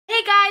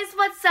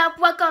what's up?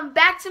 Welcome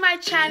back to my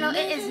channel.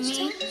 It is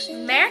me,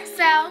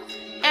 Maricel,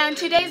 and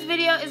today's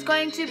video is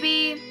going to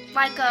be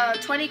like a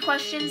 20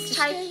 questions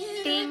type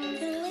thing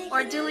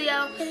or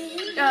dealio.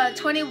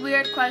 20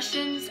 weird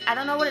questions. I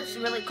don't know what it's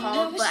really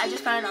called, but I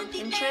just found it on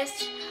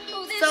Pinterest.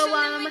 So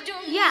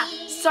yeah,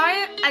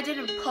 sorry I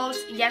didn't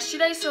post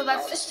yesterday, so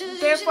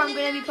therefore I'm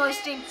going to be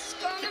posting 2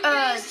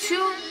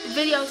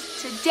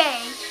 videos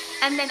today.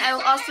 And then I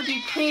will also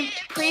be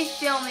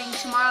pre-filming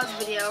tomorrow's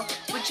video,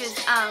 which is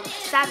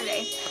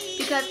Saturday,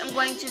 because I'm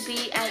going to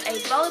be at a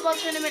volleyball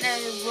tournament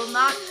and I will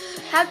not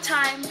have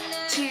time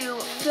to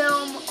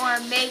film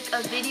or make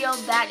a video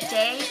that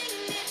day.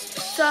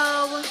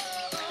 So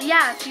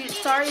yeah,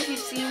 sorry if you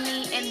see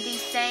me in the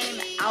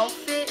same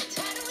outfit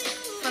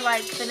for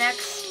like the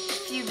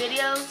next few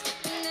videos,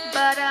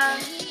 but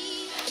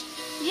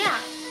yeah.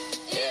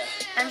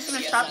 I'm just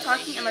gonna stop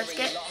talking and let's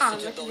get on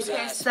with the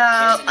video. So,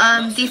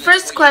 the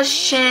first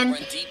question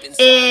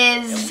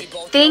is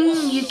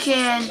thing you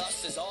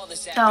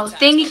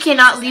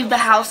cannot leave the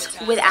house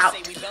without.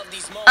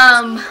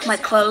 My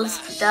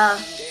clothes, duh.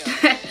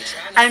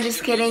 I'm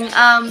just kidding.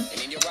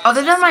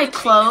 Other than my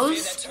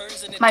clothes,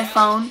 my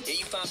phone,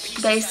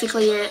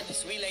 basically it.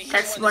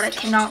 That's what I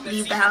cannot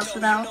leave the house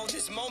without.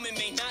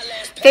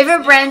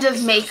 Favorite brand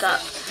of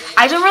makeup.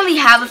 I don't really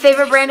have a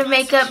favorite brand of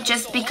makeup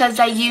just because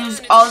I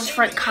use all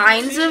different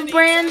kinds of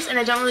brands and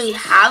I don't really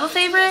have a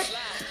favorite.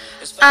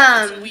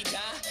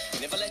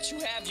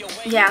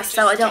 Yeah,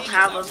 so I don't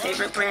have a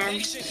favorite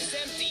brand.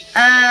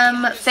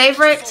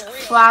 Favorite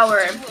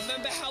flower.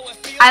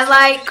 I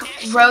like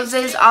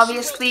roses,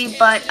 obviously,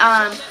 but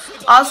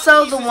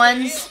also the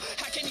ones,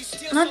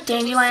 not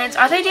dandelions.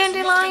 Are they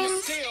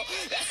dandelions?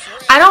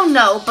 I don't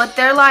know, but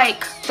they're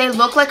like, they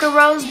look like a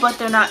rose, but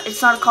they're not.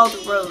 It's not called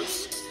a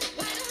rose.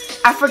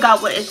 I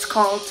forgot what it's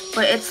called,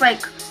 but it's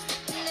like,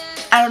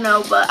 I don't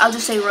know, but I'll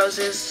just say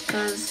roses,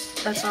 because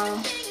that's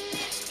all.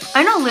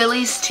 I know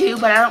lilies too,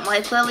 but I don't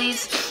like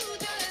lilies.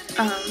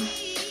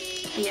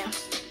 Yeah.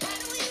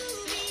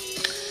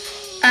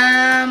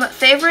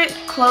 Favorite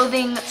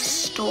clothing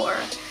store.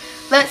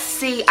 Let's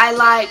see, I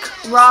like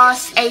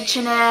Ross,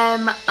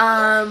 H&M,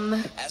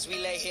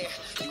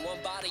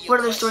 what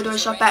other store do I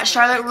shop at?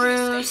 Charlotte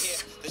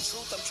Russe,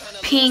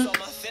 Pink,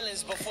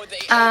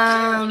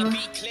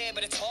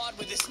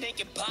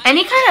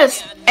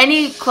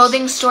 any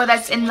clothing store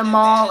that's in the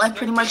mall I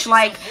pretty much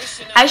like.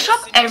 I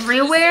shop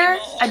everywhere.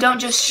 I don't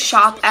just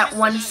shop at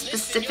one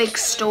specific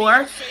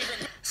store.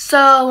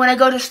 So when I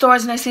go to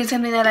stores and I see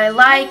something that I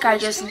like, I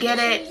just get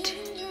it.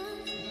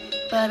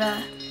 But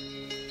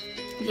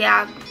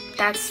yeah,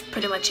 that's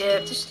pretty much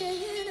it.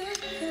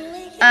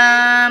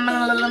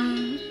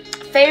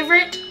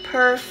 Favorite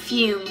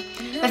perfume.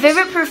 My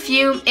favorite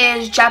perfume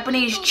is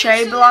Japanese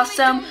Cherry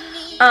Blossom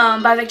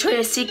by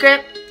Victoria's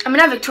Secret. I mean,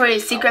 not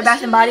Victoria's Secret,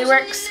 Bath & Body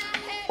Works,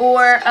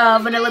 or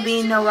Vanilla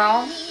Bean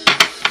Noel.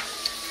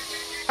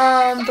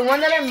 The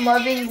one that I'm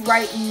loving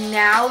right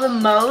now the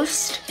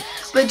most,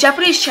 but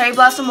Japanese Cherry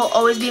Blossom will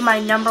always be my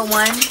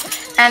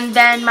 #1. And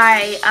then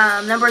my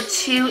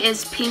 #2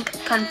 is Pink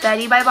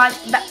Confetti by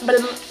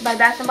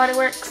Bath & Body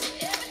Works.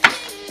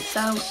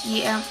 So,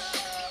 yeah.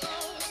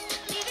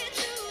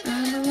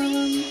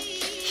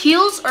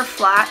 Heels or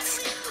flats?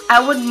 I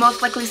would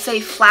most likely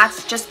say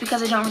flats just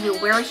because I don't really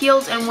wear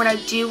heels, and when I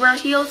do wear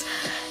heels,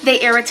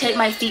 they irritate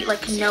my feet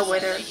like no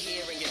other.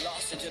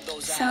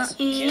 So,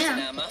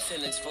 yeah.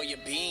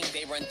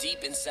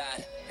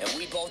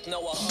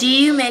 Do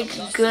you make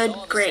good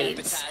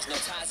grades?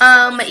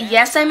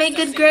 Yes, I make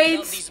good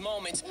grades.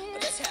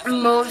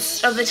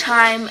 Most of the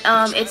time,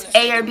 it's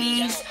A or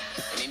B's.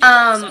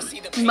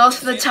 Most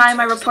of the time,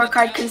 my report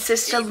card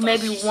consists of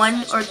maybe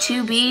 1 or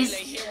 2 B's,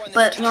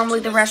 but normally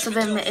the rest of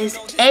them is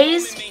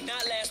A's.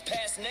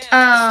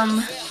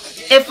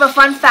 If a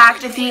fun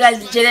fact, if you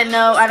guys didn't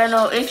know, I don't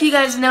know, if you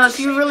guys know, if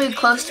you're really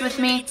close with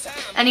me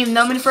and you've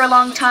known me for a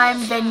long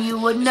time, then you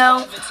would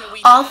know,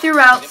 all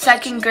throughout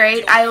 2nd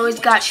grade, I always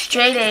got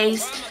straight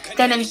A's.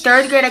 Then in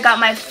 3rd grade, I got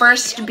my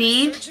first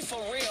B.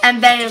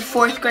 And then in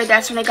 4th grade,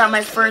 that's when I got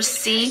my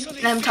first C.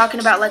 And I'm talking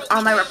about like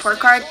on my report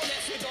card.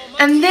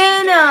 And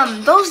then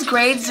those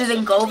grades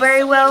didn't go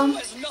very well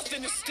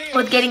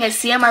with getting a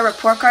C on my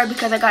report card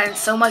because I got in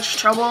so much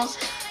trouble.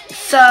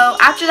 So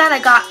after that, I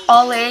got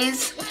all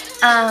A's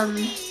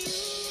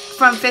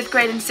from 5th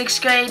grade and 6th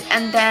grade,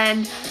 and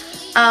then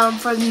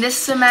for this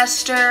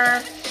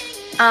semester,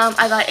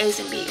 I got A's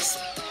and B's.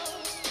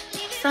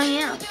 So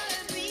yeah.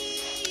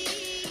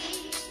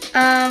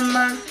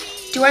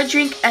 Do I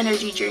drink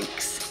energy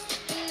drinks?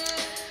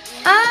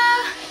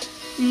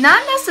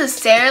 Not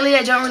necessarily.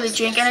 I don't really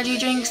drink energy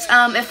drinks.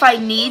 If I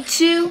need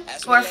to,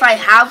 or if I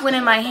have one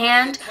in my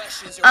hand,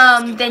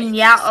 then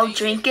yeah, I'll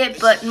drink it,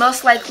 but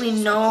most likely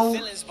no.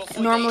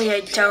 Normally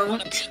I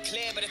don't.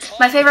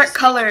 My favorite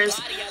colors.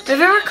 My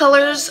favorite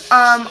colors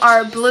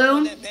are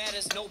blue.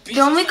 The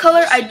only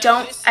color I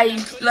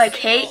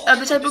hate of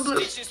the type of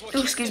blue,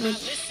 excuse me,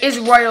 is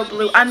royal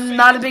blue. I'm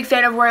not a big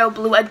fan of royal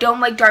blue. I don't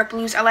like dark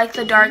blues. I like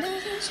the dark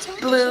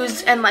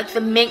blues and like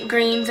the mint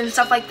greens and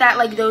stuff like that,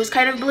 like those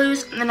kind of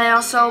blues. And I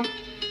also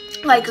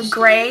like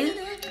gray.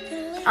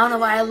 I don't know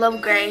why I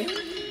love gray.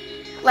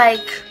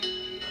 Like,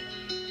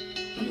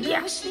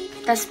 yeah,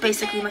 that's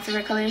basically my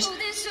favorite colors.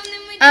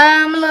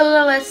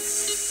 Let's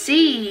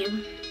see.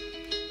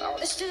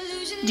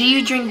 Do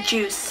you drink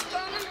juice?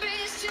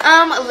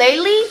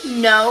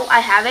 Lately, no, I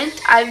haven't.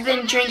 I've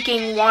been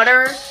drinking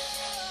water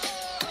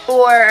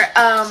or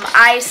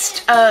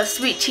iced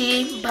sweet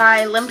tea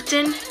by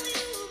Lipton.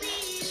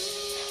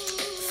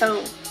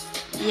 So,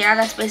 yeah,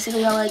 that's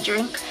basically all I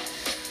drink.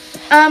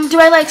 Do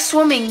I like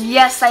swimming?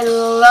 Yes, I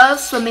love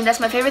swimming. That's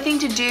my favorite thing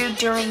to do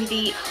during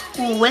the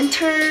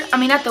winter. I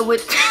mean, not the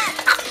winter.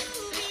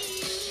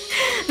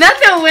 Not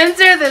the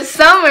winter, the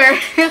summer.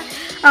 I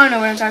don't know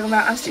what I'm talking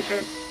about. I'm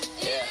stupid.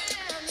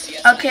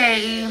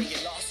 Okay.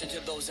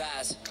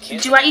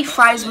 Do I eat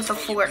fries with a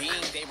fork?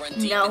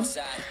 No.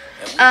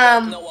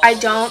 I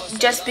don't.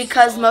 Just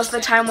because most of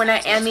the time when I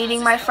am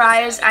eating my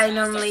fries, I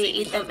normally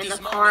eat them in the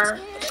car.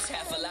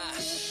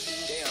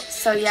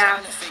 So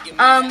yeah.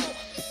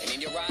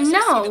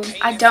 No,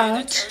 I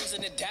don't.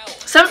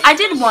 I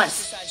did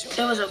once.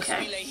 It was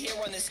okay.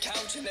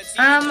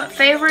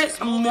 Favorite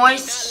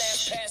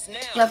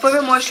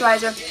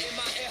moisturizer.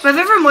 My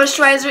favorite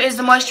moisturizer is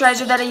the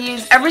moisturizer that I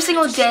use every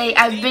single day.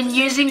 I've been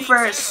using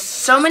for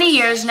so many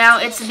years now.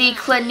 It's the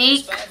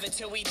Clinique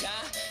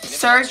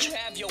Surge,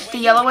 the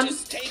yellow one.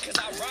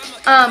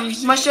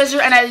 Moisturizer,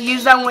 and I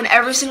use that one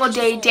every single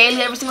day,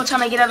 daily, every single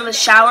time I get out of the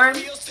shower.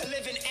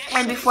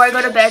 And before I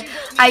go to bed,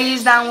 I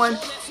use that one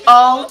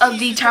all of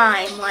the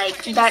time.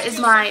 Like, that is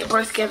my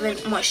birth-given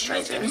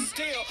moisturizer.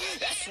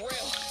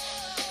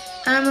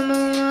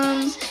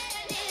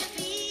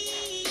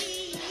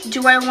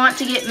 Do I want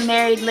to get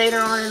married later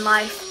on in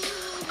life?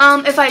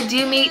 If I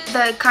do meet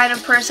the kind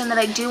of person that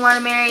I do want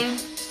to marry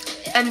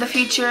in the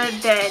future,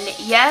 then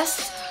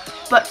yes.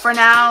 But for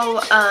now,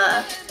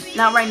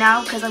 not right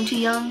now because I'm too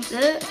young.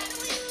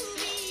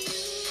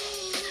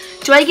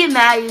 Do I get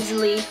mad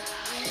easily?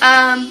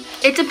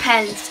 It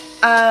depends.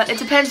 It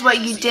depends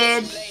what you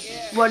did.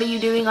 What are you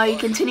doing? Are you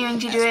continuing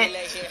to do it?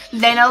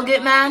 Then I'll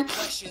get mad.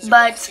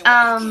 But,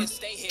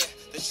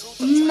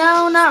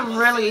 no, not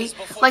really.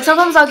 Like,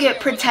 sometimes I'll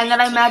pretend that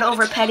I'm mad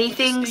over petty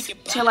things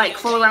to, like,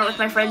 fool around with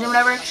my friends and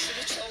whatever.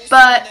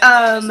 But,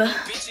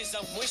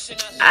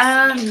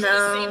 I don't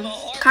know.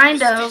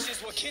 Kind of.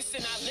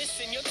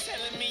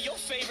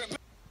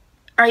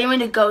 Are you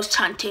into ghost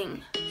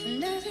hunting?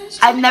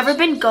 I've never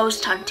been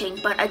ghost hunting,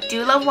 but I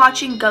do love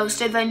watching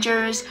Ghost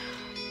Adventures.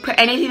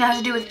 Anything that has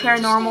to do with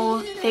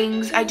paranormal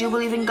things. I do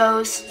believe in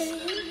ghosts.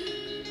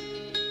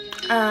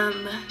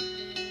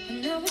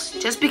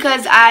 Just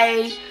because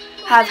I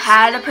have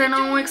had a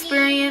paranormal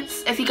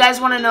experience. If you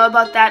guys want to know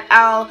about that,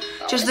 I'll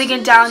just link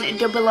it down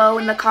below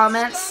in the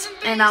comments,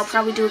 and I'll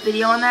probably do a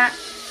video on that.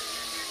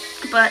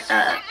 But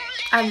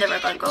I've never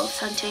gone ghost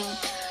hunting.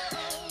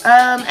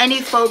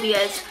 Any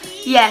phobias?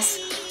 Yes.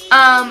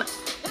 I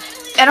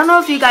don't know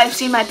if you guys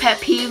seen my pet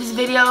peeves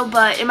video,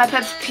 but in my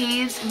pet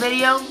peeves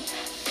video,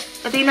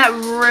 the thing that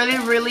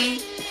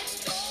really,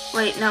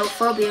 wait, no,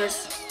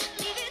 phobias.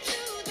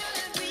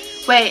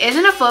 Wait,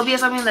 isn't a phobia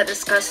something that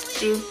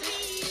disgusts you?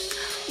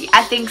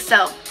 I think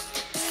so.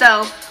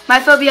 So, my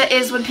phobia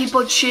is when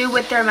people chew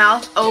with their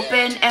mouth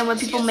open and when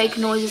people make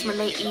noises when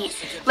they eat.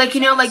 Like,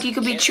 you know, like you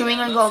could be chewing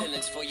and go,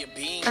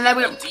 and then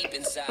we're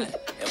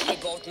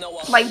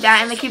like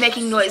that, and they keep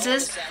making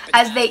noises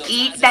as they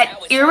eat. That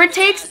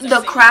irritates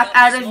the crap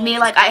out of me.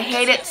 Like, I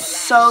hate it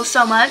so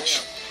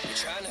much.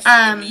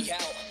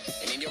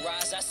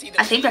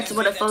 I think that's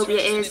what a phobia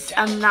is.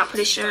 I'm not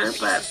pretty sure,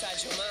 but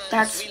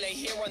that's,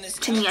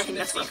 to me, I think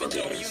that's what a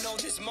phobia is.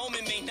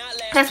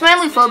 That's my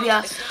only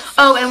phobia.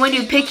 Oh, and when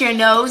you pick your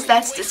nose,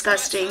 that's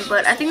disgusting,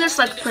 but I think that's,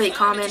 like, pretty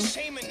common.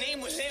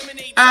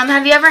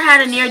 Have you ever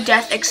had a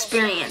near-death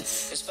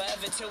experience?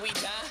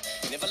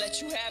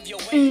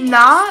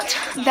 Not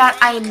that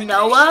I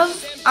know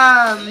of.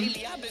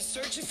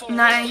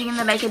 Not anything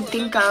that I can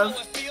think of.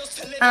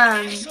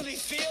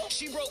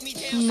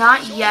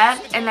 Not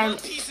yet, and I'm,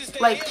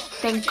 like,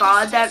 thank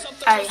God that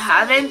I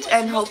haven't,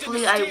 and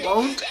hopefully I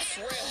won't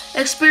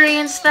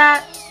experience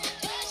that.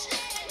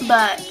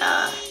 But,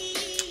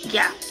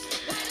 yeah.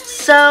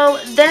 So,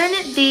 then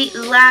the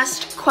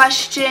last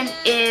question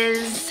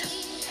is,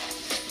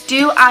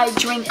 do I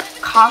drink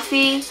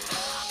coffee?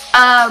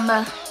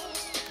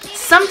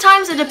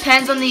 Sometimes it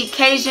depends on the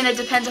occasion. It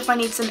depends if I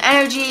need some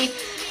energy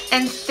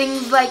and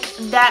things like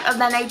that of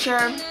that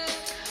nature.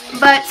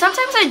 But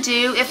sometimes I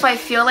do if I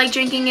feel like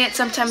drinking it.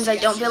 Sometimes I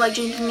don't feel like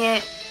drinking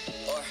it.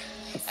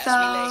 So,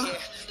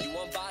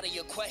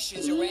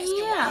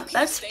 yeah,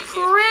 that's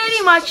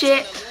pretty much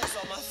it.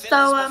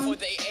 So,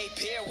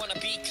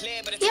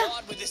 yeah.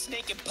 This is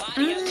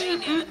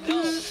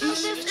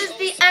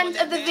the end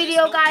of the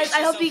video, guys.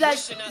 I hope you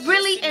guys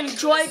really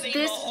enjoyed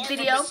this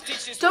video.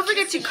 Don't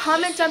forget to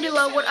comment down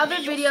below what other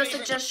video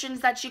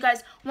suggestions that you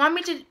guys want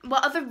me to,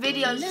 what other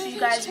videos you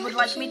guys would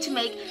like me to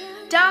make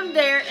down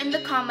there in the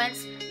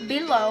comments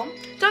below.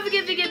 Don't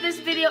forget to give this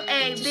video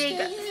a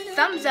big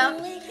thumbs up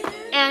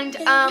and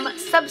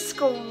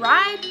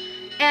subscribe.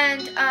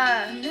 And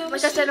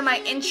like I said in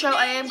my intro,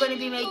 I am going to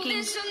be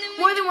making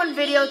more than one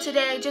video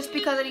today just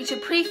because I need to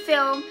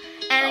pre-film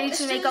and I need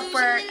to make up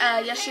for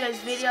yesterday's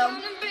video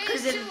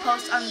because I didn't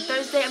post on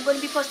Thursday. I'm going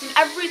to be posting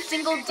every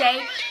single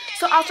day,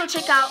 so also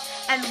check out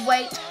and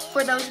wait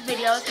for those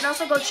videos, and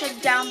also go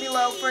check down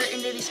below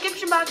in the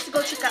description box to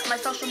go check out my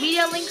social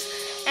media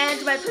links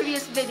and my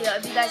previous video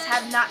if you guys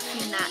have not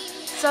seen that.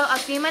 So I'll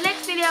see you in my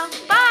next video.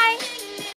 Bye!